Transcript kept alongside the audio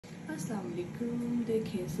अस्सलाम वालेकुम।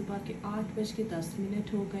 देखिए सुबह के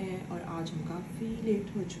 8:10 हो गए हैं और आज हम काफ़ी लेट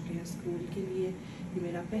हो चुके हैं स्कूल के लिए। ये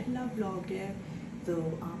मेरा पहला व्लॉग है, तो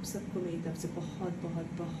आप सबको मेरी तरफ से बहुत बहुत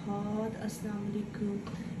बहुत अस्सलाम वालेकुम।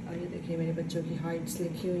 और ये देखिए मेरे बच्चों की हाइट्स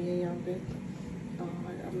लिखी हुई है यहाँ पे।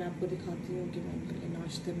 और अब मैं आपको दिखाती हूँ कि मैं उनके लिए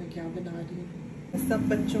नाश्ते में क्या बना रही हूँ। सब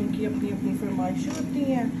बच्चों की अपनी अपनी फरमाइशें होती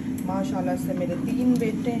हैं। माशाल्लाह से मेरे 3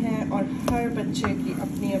 बेटे हैं और हर बच्चे की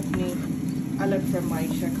अपनी अपनी अलग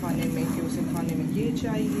फरमाइश है खाने में कि उसे खाने में ये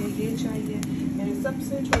चाहिए ये चाहिए। मेरे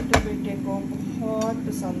सबसे छोटे बेटे को बहुत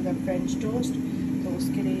पसंद है फ्रेंच टोस्ट, तो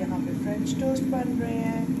उसके लिए यहाँ पे फ्रेंच टोस्ट बन रहे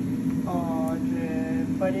हैं। और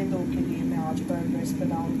बड़े 2 के लिए मैं आज बर्गर्स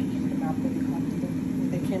बनाऊँगी, तो मैं आपको दिखाती हूँ।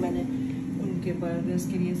 देखिए मैंने उनके बर्गर्स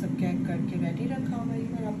के लिए सब कैक करके रेडी रखा हुआ है।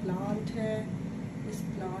 मेरा प्लांट है, इस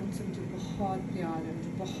प्लांट से मुझे बहुत प्यार है,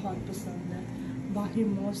 मुझे बहुत पसंद है। बाहर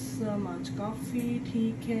मौसम आज काफ़ी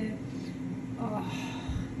ठीक है।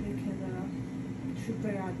 देखिए ज़रा, शुक्र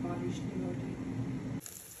आज बारिश नहीं हो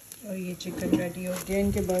रही। और ये चिकन रेडी हो गया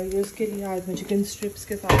इनके बर्गर्स के लिए। आज मैं चिकन स्ट्रिप्स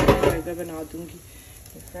के साथ बर्गर बना दूँगी।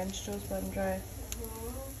 ये फ्रेंच टोस्ट बन रहा है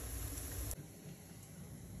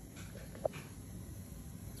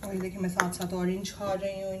और ये देखिए मैं साथ साथ ऑरेंज खा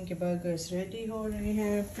रही हूँ। इनके बर्गर्स रेडी हो रहे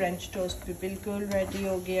हैं, फ्रेंच टोस्ट भी बिल्कुल रेडी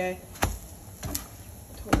हो गया है।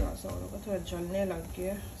 थोड़ा सा और होगा, थोड़ा जलने लग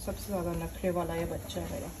गया। सबसे ज़्यादा नखरे वाला ये बच्चा है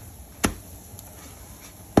मेरा।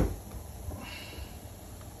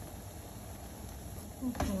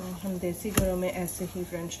 हम देसी घरों में ऐसे ही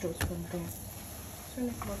फ्रेंच टोस्ट बनते हैं। चलिए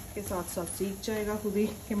वक्त के साथ साथ सीख जाएगा खुद ही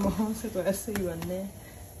कि माँ से तो ऐसे ही बनने हैं।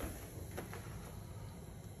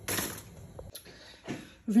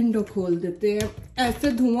 विंडो खोल देते हैं।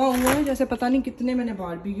 ऐसे धुआं हुआ है जैसे पता नहीं कितने मैंने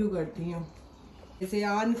बारबेक्यू कर दी हूँ।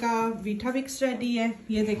 ज़यान का वीटाविक्स रेडी है।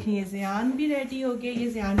 ये देखिए ये ज़यान भी रेडी हो गया। ये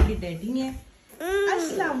ज़यान की डैडी है।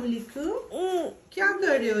 अस्सलाम वालेकुम। क्या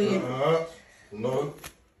कर रहे हो ये? No.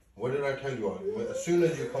 What did I tell you? As soon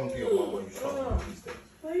as you come to your mama, you start doing these things.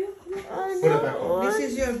 Put it back on. This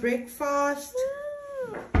is your breakfast.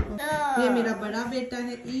 ये मेरा बड़ा बेटा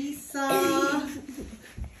है ईसा।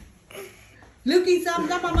 Look ईसा,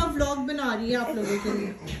 अपना मामा व्लॉग बना रही है आप लोगों के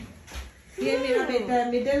लिए। ये मेरा बेटा है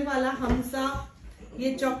मिडिल वाला हमजा।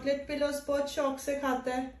 ये चॉकलेट पिलोस बहुत शौक से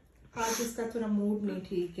खाता है। आज इसका थोड़ा मूड नहीं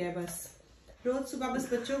ठीक है, बस रोज सुबह बस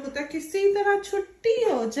बच्चों को तक किसी तरह छुट्टी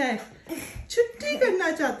हो जाए, छुट्टी करना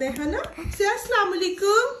चाहते हैं ना। से अस्सलाम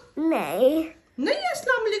वालेकुम। नहीं नहीं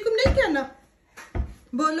अस्सलाम वालेकुम नहीं कहना।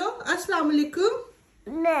 बोलो अस्सलाम वालेकुम।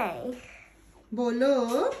 नहीं बोलो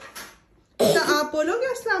तो आप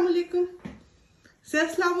बोलोगे अस्सलाम वालेकुम। से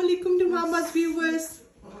अस्सलाम वालेकुम टू मामा's viewers।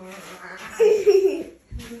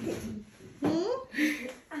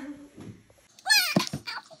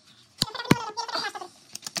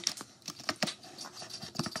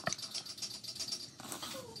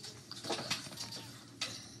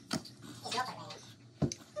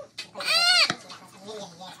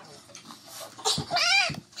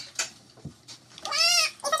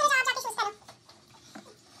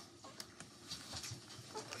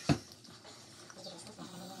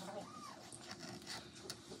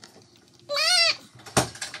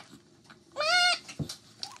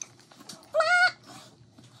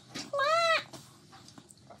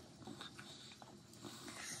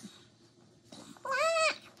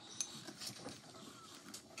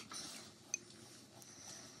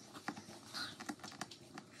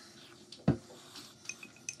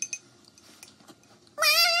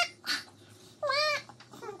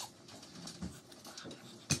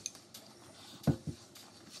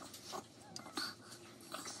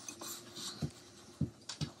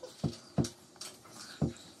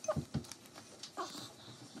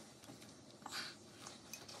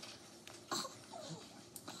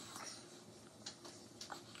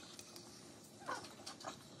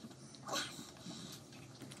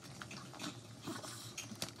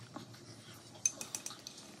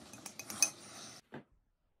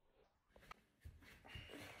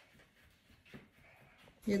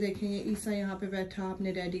 ये देखें ईसा यहाँ पे बैठा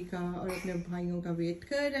अपने डैडी का और अपने भाइयों का वेट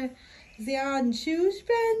कर रहा है। ज़यान शूज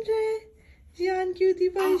पहन रहे। ज़यान क्यूटी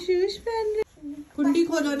भाई शूज पहन रहे। कुंडी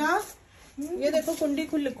खोलो ना, ये देखो कुंडी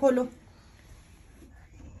खोलो।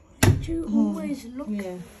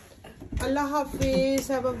 अल्लाह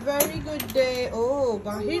हाफिज, have a very good day. ओह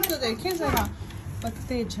बाहर तो देखें जरा,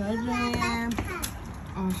 पत्ते झड़ रहे हैं।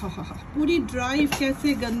 आहा, पूरी ड्राइव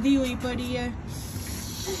कैसे गंदी हुई पड़ी है।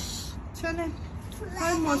 चलें,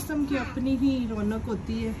 हर मौसम की अपनी ही रौनक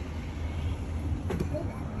होती है।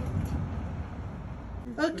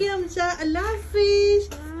 Okay Hamza, Allah Hafiz,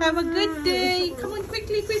 have a good day. Come on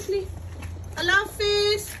quickly. अल्लाह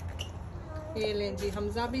हाफिज। ये लें जी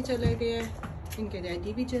हमजा भी चले गए। इनके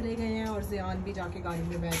डैडी भी चले गए हैं और ज़यान भी जाके गाड़ी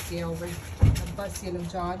में बैठ गया हुआ है। अब बस ये लोग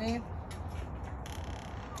जा रहे हैं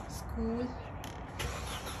स्कूल।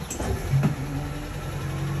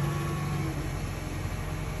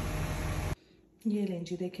 ये लें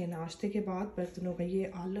जी, देखें नाश्ते के बाद बर्तनों का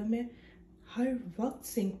ये आलम है, हर वक्त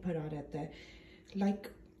सिंक भरा रहता है। लाइक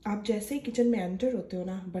आप जैसे ही किचन में एंटर होते हो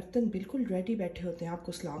ना, बर्तन बिल्कुल रेडी बैठे होते हैं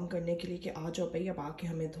आपको सलाम करने के लिए कि आ जाओ भाई अब आके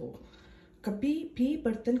हमें धो। कभी भी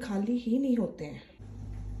बर्तन खाली ही नहीं होते हैं।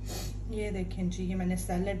 ये देखें जी, ये मैंने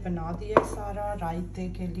सैलेड बना दिया सारा रायते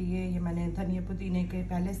के लिए। ये मैंने धनिया पुदीने के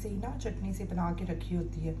पहले से ही ना चटनी से बना के रखी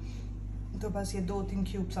होती है, तो बस ये 2-3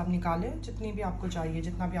 क्यूब्स आप निकालें, जितनी भी आपको चाहिए,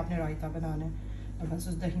 जितना भी आपने रायता बनाना है, और बस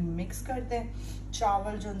उस दही में मिक्स कर दें।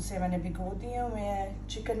 चावल जो उनसे मैंने भिगो दिए हुए हैं,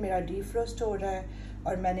 चिकन मेरा डीप रोस्ट हो रहा है,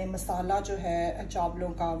 और मैंने मसाला जो है चावलों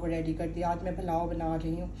का वो रेडी कर दिया। आज मैं पुलाव बना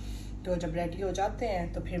रही हूँ, तो जब रेडी हो जाते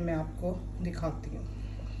हैं तो फिर मैं आपको दिखाती हूँ।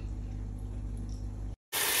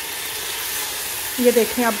 ये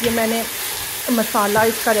देखें, अब ये मैंने मसाला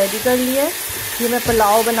इसका रेडी कर लिया है। ये मैं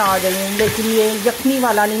पुलाव बना रही हूँ, लेकिन ये यखनी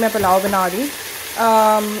वाला नहीं मैं पुलाव बना रही।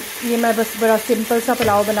 ये मैं बस बड़ा सिंपल सा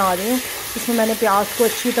पुलाव बना रही हूँ। इसमें मैंने प्याज को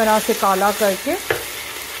अच्छी तरह से काला करके,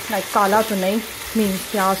 लाइक काला तो नहीं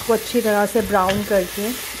मीन्स प्याज को अच्छी तरह से ब्राउन करके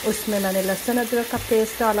उसमें मैंने लहसुन अदरक का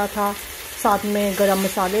पेस्ट डाला था, साथ में गरम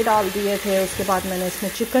मसाले डाल दिए थे। उसके बाद मैंने इसमें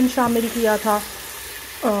चिकन शामिल किया था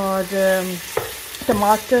और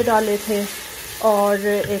टमाटर डाले थे, और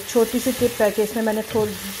एक छोटी सी टिप है कि इसमें मैंने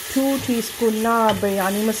 2 टीस्पून ना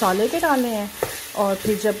बिरयानी मसाले के डाले हैं। और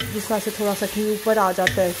फिर जब जिस तरह से थोड़ा सा घी ऊपर आ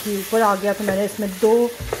जाता है, घी ऊपर आ गया तो मैंने इसमें 2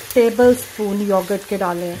 टेबलस्पून योगर्ट के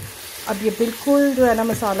डाले हैं। अब ये बिल्कुल जो है ना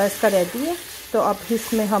मसाला इसका रेडी है, तो अब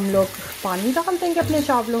इसमें हम लोग पानी डाल देंगे अपने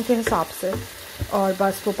चावलों के हिसाब से, और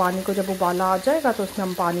बस वो पानी को जब उबाला आ जाएगा तो उसमें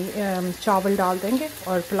हम चावल डाल देंगे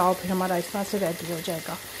और पुलाव फिर हमारा इस तरह से रेडी हो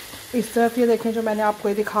जाएगा। इस तरफ ये देखें, जो मैंने आपको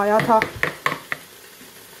ये दिखाया था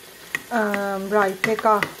रायते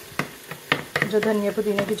का, जो धनिया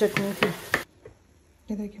पुदीने की चटनी थी,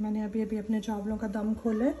 ये देखिए मैंने अभी अपने चावलों का दम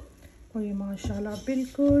खोले और ये माशाल्लाह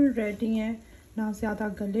बिल्कुल रेडी हैं, ना ज़्यादा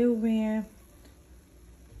गले हुए हैं।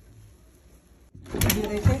 ये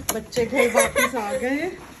देखें बच्चे घर वापस आ गए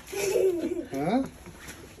हैं।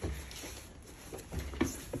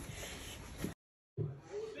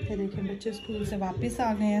 ये देखें बच्चे स्कूल से वापस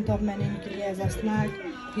आ गए हैं, तो अब मैंने इनके लिए एज अ स्नैक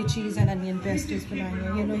ये चीज़ एंड अनियन पेस्ट्रीज बनाई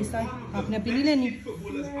है। ये लो इस आपने अपनी नहीं लेनी?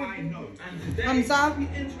 हमजा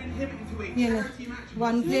ये लो,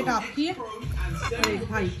 1 प्लेट आपकी है और एक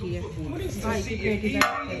भाई की है। भाई की प्लेट इधर।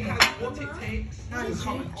 हाँ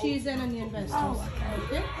जी, चीज़ and onion pastries.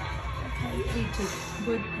 Okay, eat it.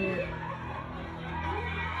 Good boy.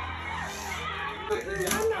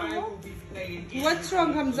 What's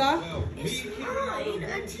wrong, Humza? It's fine.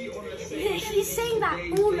 He's saying that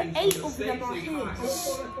all 8 of them are his.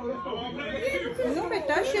 No,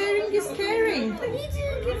 beta, sharing is caring. But he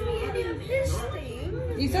didn't give me any of his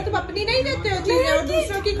things. इसे तुम अपनी नहीं देते हो चीजें और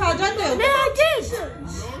दूसरों की खा जाते हो। No, I did.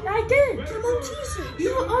 I did. The Maltesers.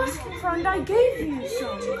 You were asking for and I gave you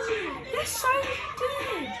some. Yes, I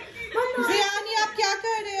did. Zayan, ये आप क्या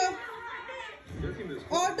कर रहे हो?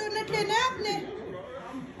 और डोनट लेना है आपने?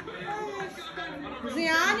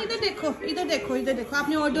 ज़यान इधर देखो, इधर देखो, इधर देखो,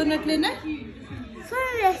 आपने और डोनट लेना है?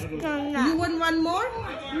 You want one more?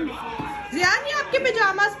 Zayan, ये आपके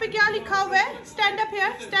पिजामास पे क्या लिखा हुआ है? Stand up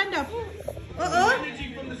here, stand up.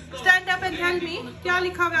 Stand up and tell me, क्या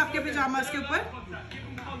लिखा हुआ है आपके पिजामास के ऊपर?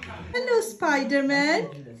 Hello Spider-Man.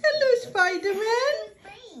 Hello Spider-Man.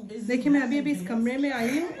 देखिए मैं अभी इस कमरे में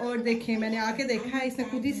आई हूँ और देखिए मैंने आके देखा है, इसने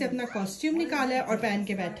खुद ही से अपना कॉस्ट्यूम निकाला है और पहन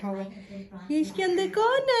के बैठा हुआ है। ये इसके अंदर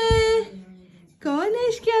कौन है? कौन है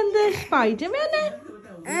इसके अंदर? स्पाइडरमैन है।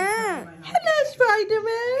 Hello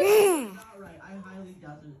Spiderman.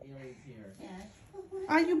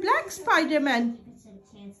 Are you black Spiderman?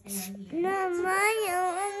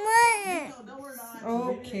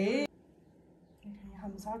 Okay.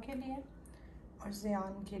 Hamza के लिए और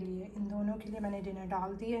ज़यान के लिए, इन दोनों के लिए मैंने डिनर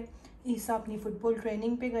डाल दी है। ईसा अपनी फुटबॉल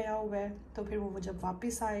ट्रेनिंग पे गया हुआ है, तो फिर वो जब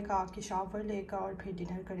वापस आएगा आके शावर लेगा और फिर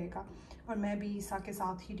डिनर करेगा, और मैं भी ईसा के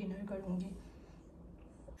साथ ही डिनर करूँगी।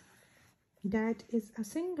 Dad is a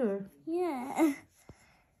singer. Yeah.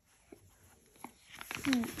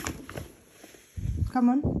 Come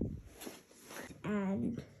on.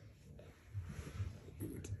 And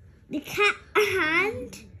the cat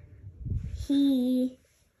and he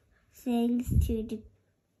sings to the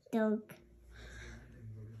dog.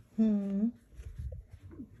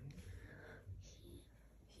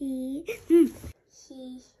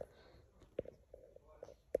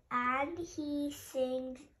 He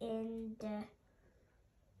sings in the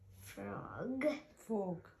frog.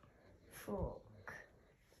 Frog. fork.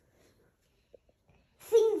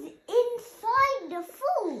 Things inside the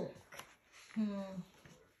fork.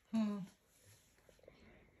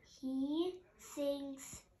 He sings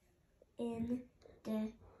in the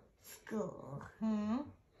school.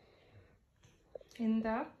 In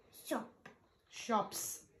the Shops.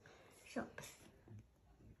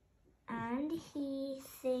 And he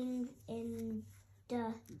sings in the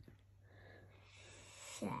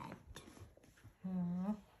shed.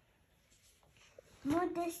 More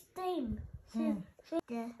this time.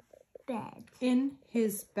 The bed. In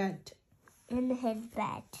his bed. In his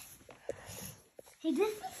bed. He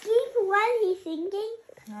doesn't sleep while he's singing.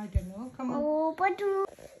 I don't know. Come on. Oh, but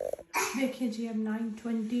देखिए जी अब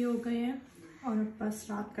 9:20 हो गए हैं और अब बस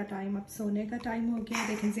रात का टाइम, अब सोने का टाइम हो गया।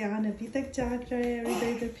 लेकिन ज़यान अभी तक जाग रहा है और इधर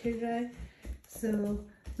इधर फिर रहा है। सो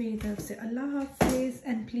मेरी तरफ से अल्लाह हाफिज़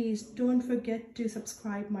and please don't forget to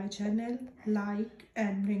subscribe my channel, like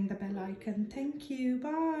and ring the bell icon. Thank you,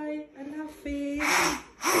 bye, अल्लाह हाफिज़।